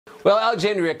Well,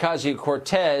 Alexandria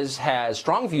Ocasio-Cortez has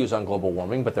strong views on global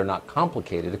warming, but they're not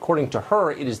complicated. According to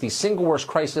her, it is the single worst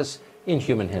crisis in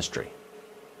human history.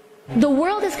 The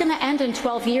world is going to end in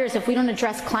 12 years if we don't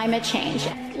address climate change.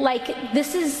 Like,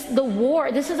 this is the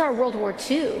war. This is our World War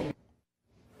II.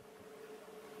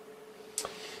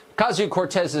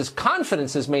 Ocasio-Cortez's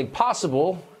confidence is made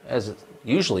possible, as it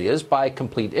usually is, by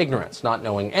complete ignorance. Not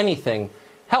knowing anything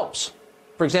helps.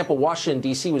 For example, Washington,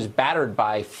 D.C. was battered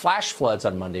by flash floods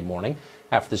on Monday morning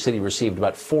after the city received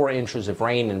about 4 inches of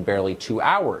rain in barely 2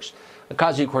 hours.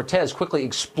 Ocasio-Cortez quickly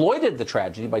exploited the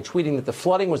tragedy by tweeting that the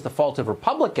flooding was the fault of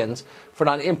Republicans for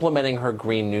not implementing her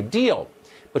Green New Deal.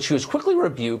 But she was quickly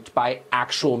rebuked by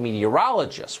actual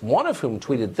meteorologists, one of whom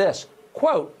tweeted this,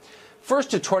 quote,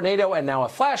 "First a tornado and now a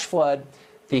flash flood.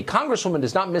 The Congresswoman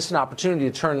does not miss an opportunity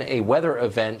to turn a weather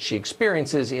event she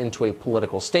experiences into a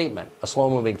political statement. A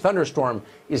slow-moving thunderstorm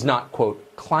is not, quote,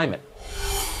 climate."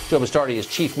 Joe Bastardi is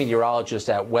chief meteorologist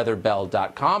at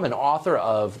weatherbell.com and author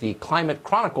of the Climate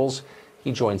Chronicles.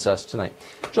 He joins us tonight.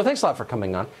 Joe, thanks a lot for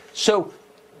coming on. So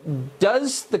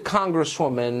does the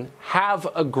Congresswoman have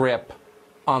a grip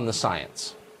on the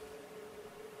science?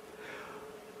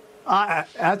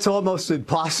 That's almost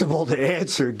impossible to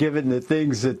answer, given the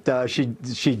things that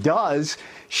she does.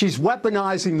 She's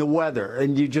weaponizing the weather,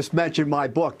 and you just mentioned my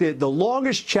book. The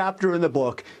longest chapter in the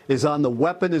book is on the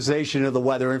weaponization of the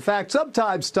weather. In fact,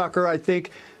 sometimes, Tucker, I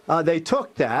think they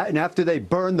took that, and after they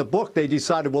burned the book, they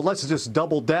decided, well, let's just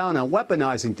double down on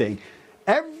weaponizing things.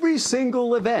 Every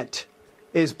single event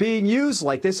is being used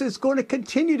like this. It's going to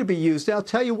continue to be used. And I'll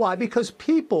tell you why. Because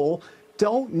people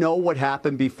don't know what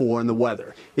happened before in the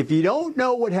weather. If you don't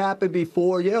know what happened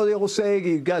before, you know, the old saying,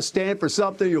 you got to stand for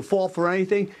something, you'll fall for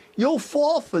anything. You'll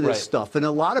fall for this stuff. And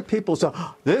a lot of people say,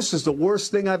 oh, this is the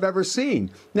worst thing I've ever seen.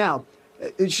 Now,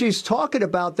 she's talking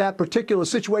about that particular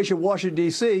situation in Washington,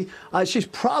 D.C. She's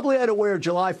probably unaware of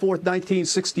July 4th,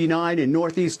 1969 in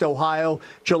Northeast Ohio,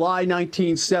 July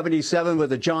 1977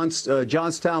 with the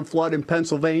Johnstown flood in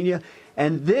Pennsylvania.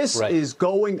 And this is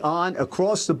going on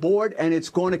across the board, and it's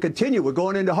going to continue. We're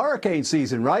going into hurricane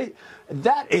season, right?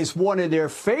 That is one of their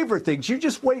favorite things. You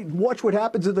just wait and watch what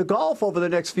happens in the Gulf over the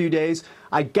next few days.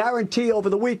 I guarantee over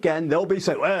the weekend, they'll be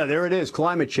saying, well, there it is,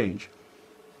 climate change.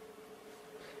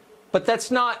 But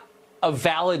that's not a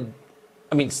valid,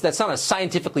 I mean, that's not a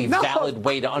scientifically valid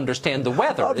way to understand the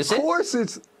weather, is it?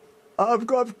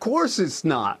 Of course it's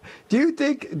not. Do you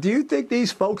think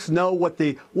these folks know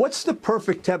what's the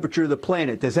perfect temperature of the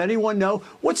planet? Does anyone know?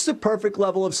 What's the perfect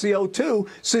level of CO2?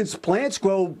 Since plants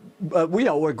grow,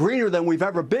 we're greener than we've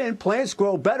ever been. Plants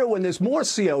grow better when there's more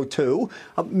CO2.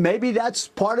 Maybe that's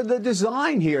part of the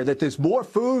design here, that there's more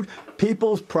food,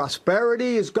 people's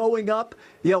prosperity is going up,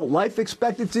 life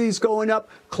expectancy is going up,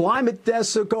 climate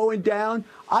deaths are going down.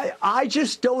 I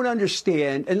just don't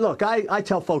understand. And look, I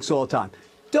tell folks all the time,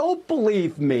 don't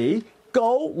believe me.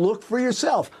 Go look for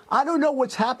yourself. I don't know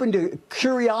what's happened to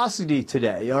curiosity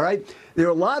today, all right? There are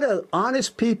a lot of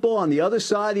honest people on the other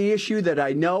side of the issue that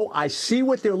I know. I see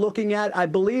what they're looking at. I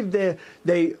believe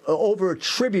they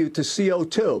over-attribute to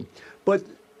CO2. But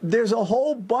there's a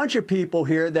whole bunch of people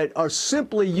here that are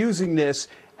simply using this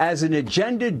as an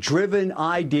agenda-driven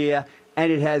idea,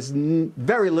 and it has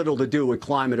very little to do with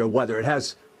climate or weather. It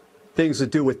has things to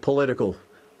do with political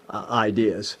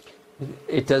ideas.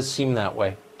 It does seem that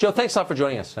way. Joe, thanks a lot for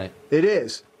joining us tonight. It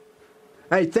is.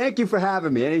 Hey, thank you for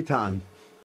having me anytime.